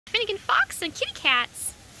Finnegan Fox and kitty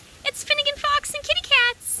cats. It's Finnegan Fox and kitty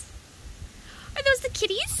cats. Are those the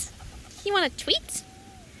kitties? You want a tweet?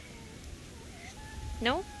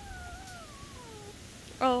 No?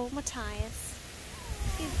 Oh, Matthias.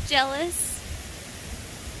 He's jealous.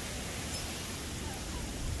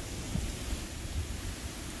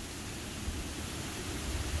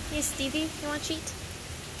 Hey, Stevie, you want a treat?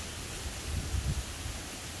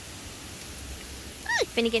 Hi,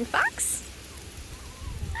 Finnegan Fox.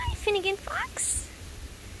 Hi, Finnegan Fox.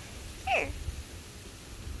 Here.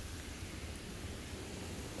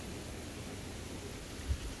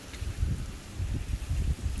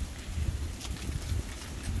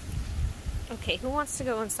 Okay, who wants to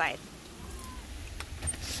go inside?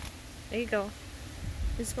 There you go.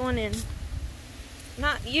 Who's going in?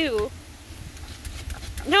 Not you.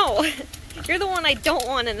 No, you're the one I don't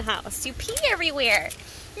want in the house. You pee everywhere.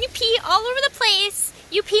 You pee all over the place.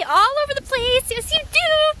 You pee all over the place. Yes, you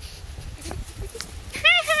do.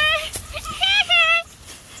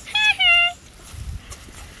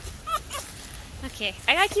 Okay,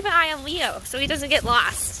 I gotta keep an eye on Leo so he doesn't get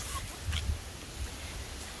lost.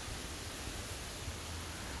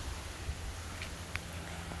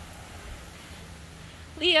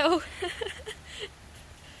 Leo.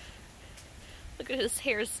 Look at his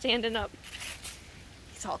hair standing up.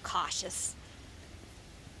 He's all cautious.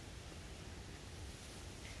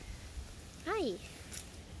 Hi.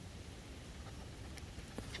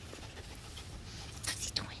 What's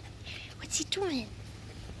he doing? What's he doing?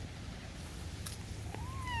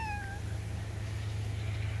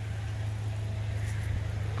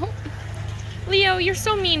 Oh. Leo, you're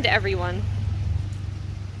so mean to everyone.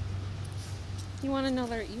 You want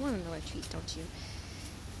another treat, don't you?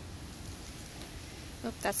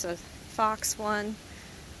 Oh, that's a fox one.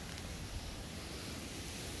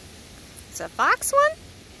 It's a fox one?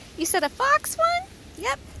 You said a fox one?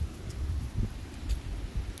 Yep.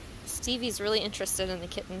 Stevie's really interested in the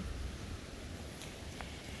kitten.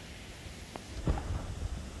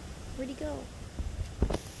 Where'd he go?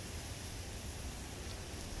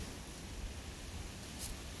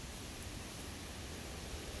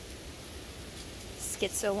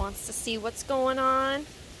 Schizo wants to see what's going on.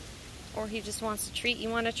 Or he just wants a treat. You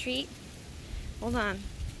want a treat? Hold on.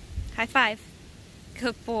 High five.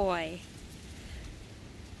 Good boy.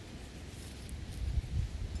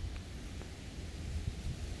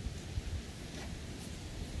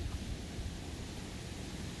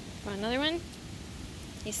 Want another one?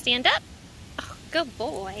 You stand up? Oh, good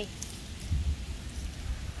boy.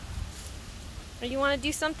 Or you want to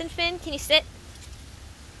do something, Finn? Can you sit?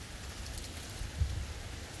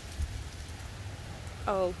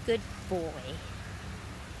 Oh, good boy.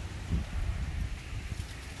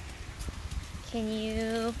 Can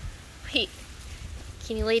you... Wait.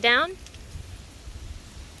 Can you lay down?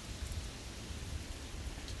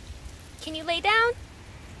 Can you lay down?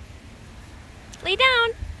 Lay down.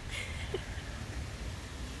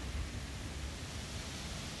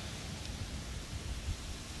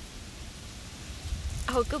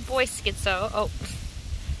 Oh, good boy, Schizo. Oh.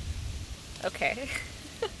 Okay.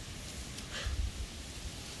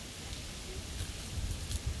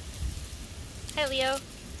 Hi, Leo.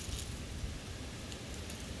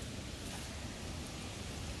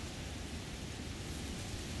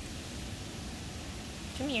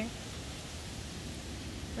 Come here.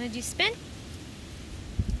 Want to do spin?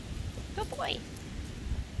 Good boy.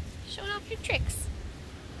 Showing off your tricks.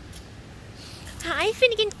 Hi,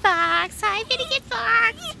 Finnegan Fox. Hi, Finnegan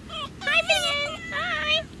Fox. Hi, Finnegan.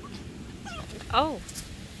 Hi. Oh.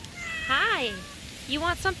 Hi. You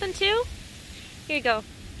want something too? Here you go.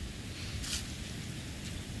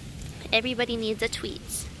 Everybody needs a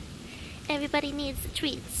tweet. Everybody needs the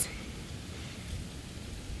tweets.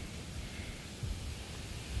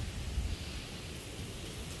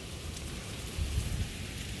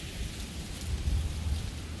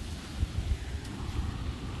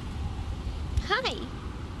 Hi.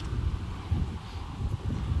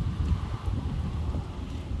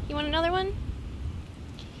 You want another one?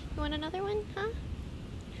 You want another one, huh?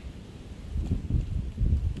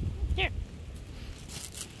 Here.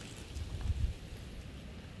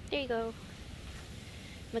 There you go.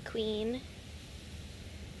 McQueen.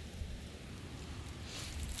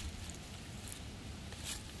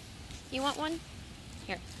 You want one?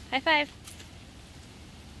 Here. High five.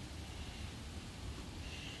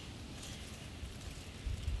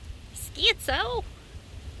 Schizo.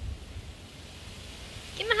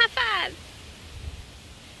 Give him a high five.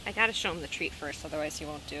 I gotta show him the treat first, otherwise he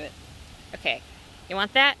won't do it. Okay. You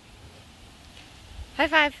want that? High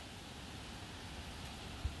five.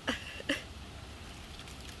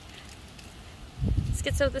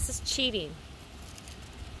 Biscuit, so this is cheating.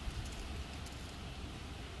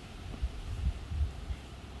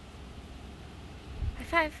 High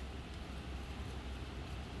five.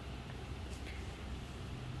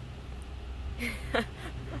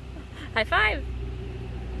 High five.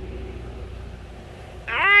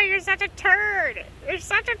 Ah, you're such a turd. You're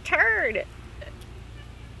such a turd.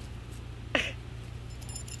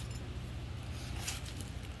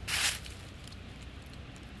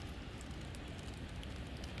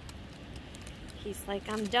 He's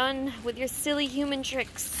like, I'm done with your silly human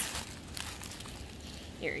tricks.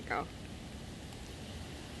 Here you go.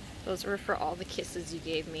 Those were for all the kisses you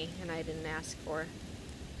gave me and I didn't ask for.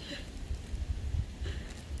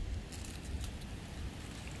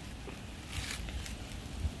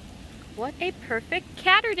 What a perfect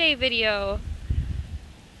Catterday video.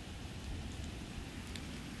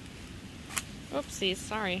 Oopsies,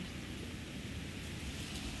 sorry.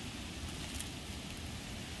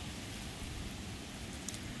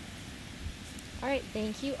 Alright,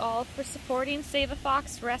 thank you all for supporting Save a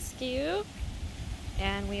Fox Rescue.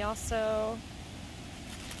 And we also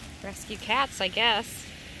rescue cats, I guess.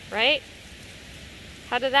 Right?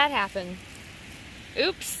 How did that happen?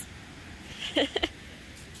 Oops.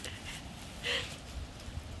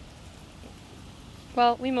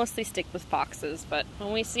 Well, we mostly stick with foxes, but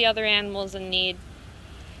when we see other animals in need,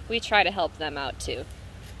 we try to help them out too.